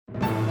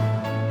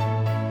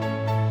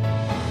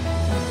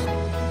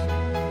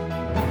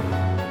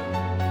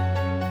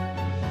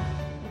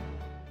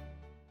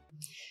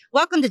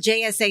Welcome to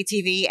JSA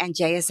TV and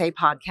JSA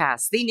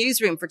Podcast, the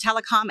newsroom for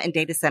telecom and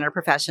data center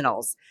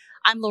professionals.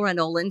 I'm Laura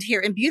Noland here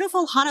in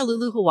beautiful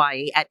Honolulu,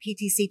 Hawaii at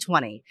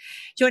PTC'20.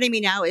 Joining me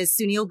now is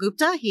Sunil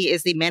Gupta. He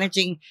is the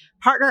managing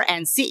partner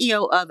and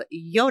CEO of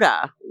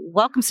Yotta.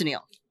 Welcome, Sunil.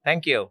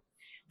 Thank you.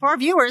 For our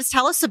viewers,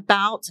 tell us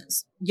about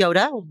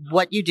Yotta,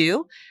 what you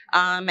do,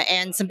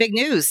 and some big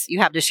news you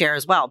have to share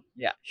as well.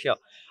 Yeah, sure.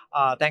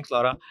 Thanks,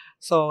 Laura.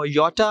 So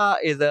Yotta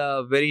is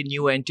a very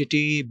new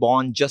entity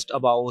born just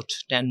about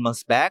 10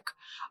 months back.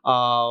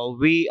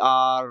 We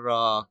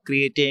are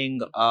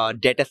creating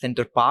data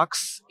center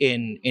parks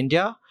in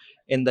India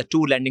in the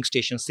two landing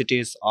station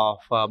cities of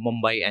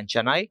Mumbai and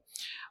Chennai.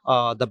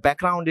 The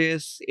background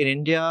is in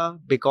India,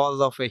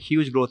 because of a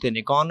huge growth in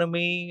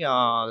economy,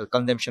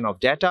 consumption of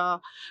data,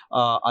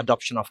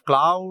 adoption of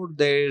cloud,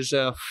 there's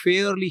a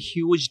fairly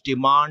huge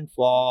demand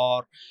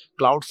for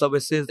cloud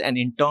services and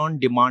in turn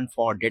demand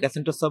for data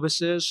center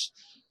services.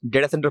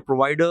 Data center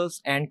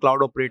providers and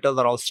cloud operators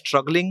are all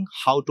struggling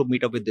how to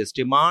meet up with this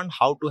demand,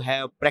 how to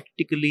have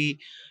practically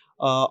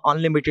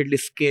unlimitedly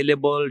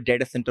scalable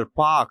data center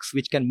parks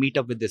which can meet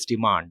up with this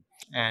demand.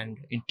 And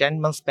in 10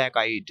 months back,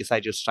 I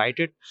decided to start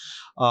it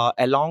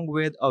along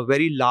with a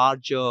very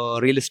large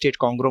real estate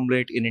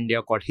conglomerate in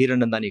India called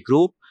Hiranandani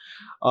Group.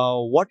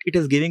 What it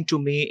is giving to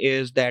me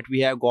is that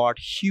we have got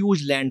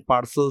huge land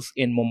parcels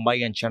in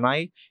Mumbai and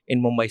Chennai.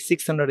 In Mumbai,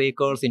 600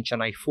 acres, in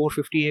Chennai,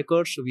 450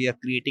 acres. So we are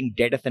creating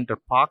data center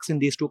parks in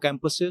these two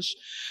campuses,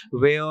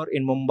 where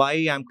in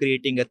Mumbai, I'm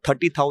creating a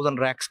 30,000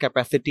 racks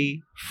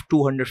capacity,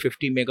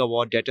 250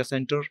 megawatt data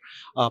center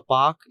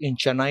park. In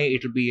Chennai,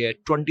 it will be a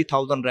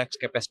 20,000 racks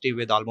capacity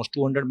with almost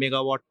 200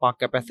 megawatt park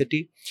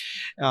capacity.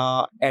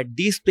 At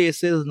these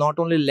places, not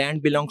only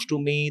land belongs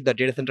to me, the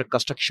data center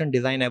construction,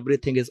 design,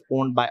 everything is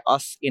owned by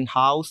us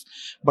in-house,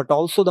 but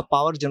also the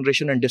power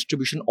generation and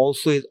distribution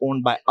also is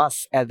owned by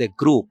us as a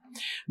group.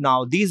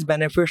 Now, these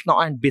benefits now,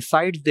 and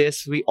besides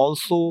this, we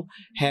also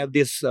have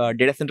this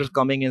data centers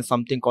coming in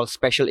something called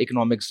special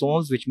economic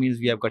zones, which means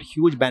we have got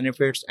huge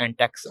benefits and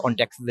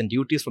taxes and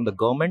duties from the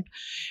government.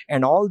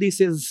 And all this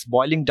is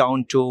boiling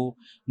down to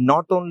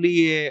not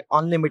only a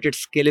unlimited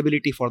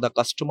scalability for the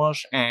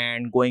customers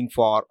and going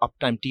for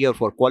uptime tier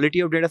for quality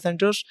of data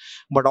centers,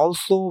 but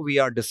also we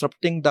are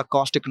disrupting the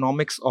cost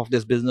economics of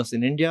this business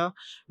in India,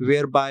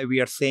 whereby we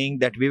are saying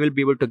that we will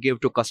be able to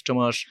give to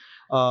customers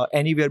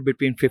anywhere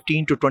between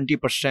 15 to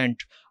 20%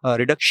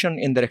 reduction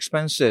in their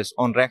expenses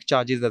on rack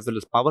charges as well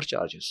as power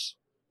charges.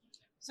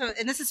 So,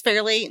 and this is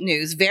fairly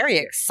news, very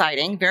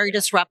exciting, very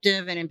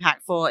disruptive and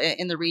impactful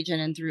in the region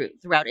and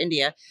throughout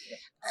India.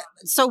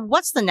 So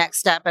what's the next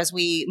step as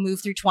we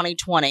move through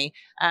 2020?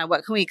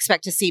 What can we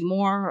expect to see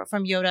more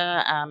from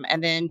Yotta?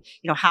 And then,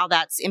 how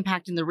that's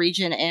impacting the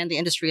region and the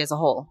industry as a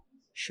whole?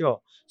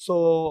 Sure.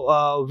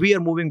 So we are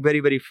moving very,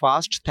 very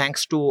fast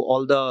thanks to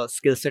all the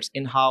skill sets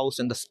in-house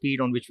and the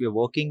speed on which we are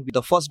working.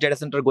 The first data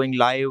center going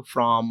live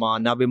from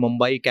Navi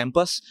Mumbai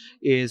campus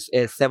is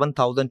a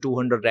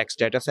 7,200 racks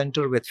data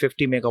center with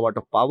 50 megawatt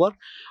of power.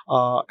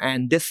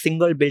 And this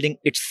single building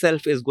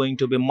itself is going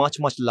to be much,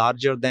 much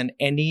larger than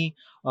any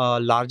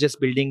largest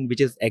building which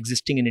is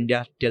existing in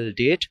India till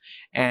date.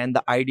 And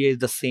the idea is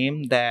the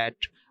same, that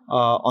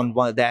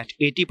that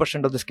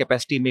 80% of this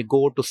capacity may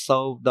go to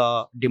serve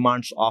the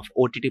demands of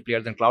OTT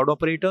players and cloud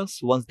operators.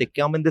 Once they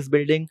come in this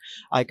building,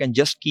 I can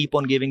just keep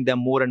on giving them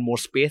more and more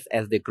space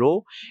as they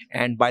grow.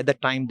 And by the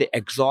time they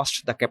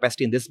exhaust the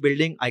capacity in this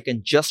building, I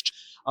can just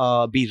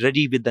be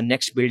ready with the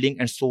next building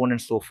and so on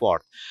and so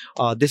forth.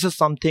 This is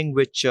something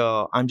which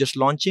I'm just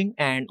launching.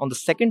 And on the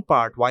second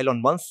part, while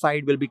on one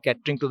side we'll be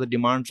catering to the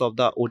demands of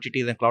the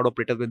OTTs and cloud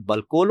operators with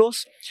bulk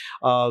colos,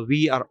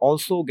 we are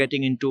also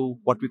getting into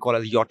what we call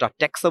as Yotta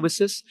Tech Services.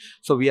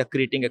 So we are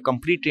creating a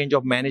complete range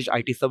of managed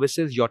IT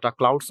services, Yotta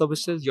Cloud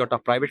Services,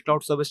 Yotta Private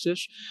Cloud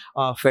Services,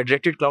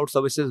 federated cloud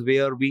services,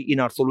 where we, in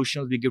our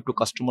solutions, we give to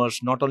customers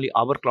not only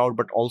our cloud,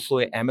 but also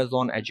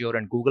Amazon, Azure,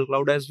 and Google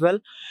Cloud as well.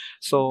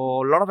 So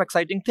a lot of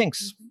exciting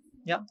things.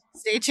 Yeah.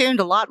 Stay tuned.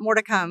 A lot more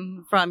to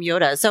come from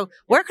Yotta. So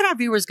where can our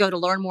viewers go to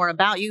learn more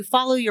about you,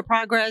 follow your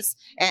progress,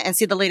 and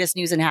see the latest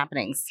news and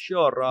happenings?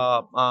 Sure.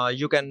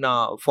 You can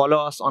follow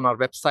us on our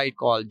website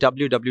called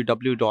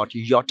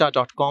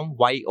www.yotta.com,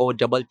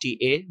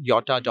 YOTTA,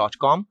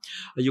 yotta.com.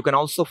 You can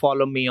also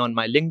follow me on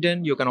my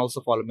LinkedIn. You can also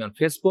follow me on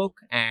Facebook.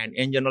 And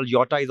in general,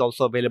 Yotta is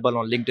also available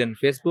on LinkedIn and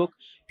Facebook.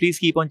 Please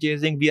keep on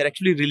chasing. We are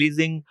actually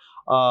releasing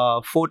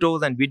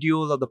photos and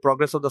videos of the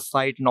progress of the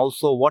site and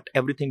also what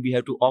everything we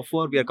have to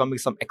offer. We are coming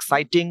with some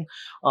exciting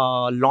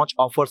launch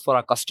offers for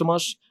our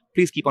customers.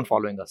 Please keep on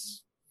following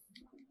us.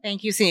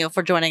 Thank you, Sunil,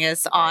 for joining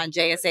us on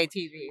JSA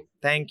TV.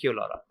 Thank you,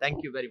 Laura.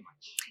 Thank you very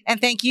much. And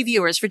thank you,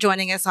 viewers, for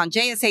joining us on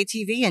JSA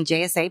TV and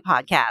JSA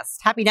Podcast.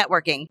 Happy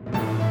networking.